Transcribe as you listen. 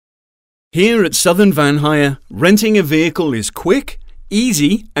Here at Southern Van Hire, renting a vehicle is quick,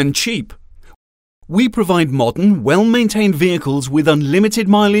 easy and cheap. We provide modern, well-maintained vehicles with unlimited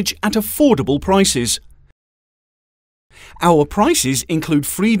mileage at affordable prices. Our prices include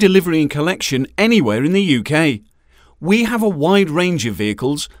free delivery and collection anywhere in the UK. We have a wide range of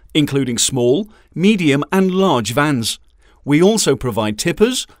vehicles, including small, medium and large vans. We also provide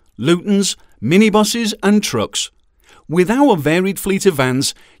tippers, Lutons, minibuses and trucks. With our varied fleet of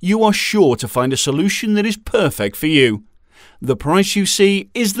vans, you are sure to find a solution that is perfect for you. The price you see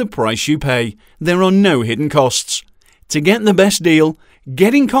is the price you pay. There are no hidden costs. To get the best deal,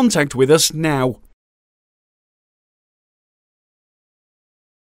 get in contact with us now.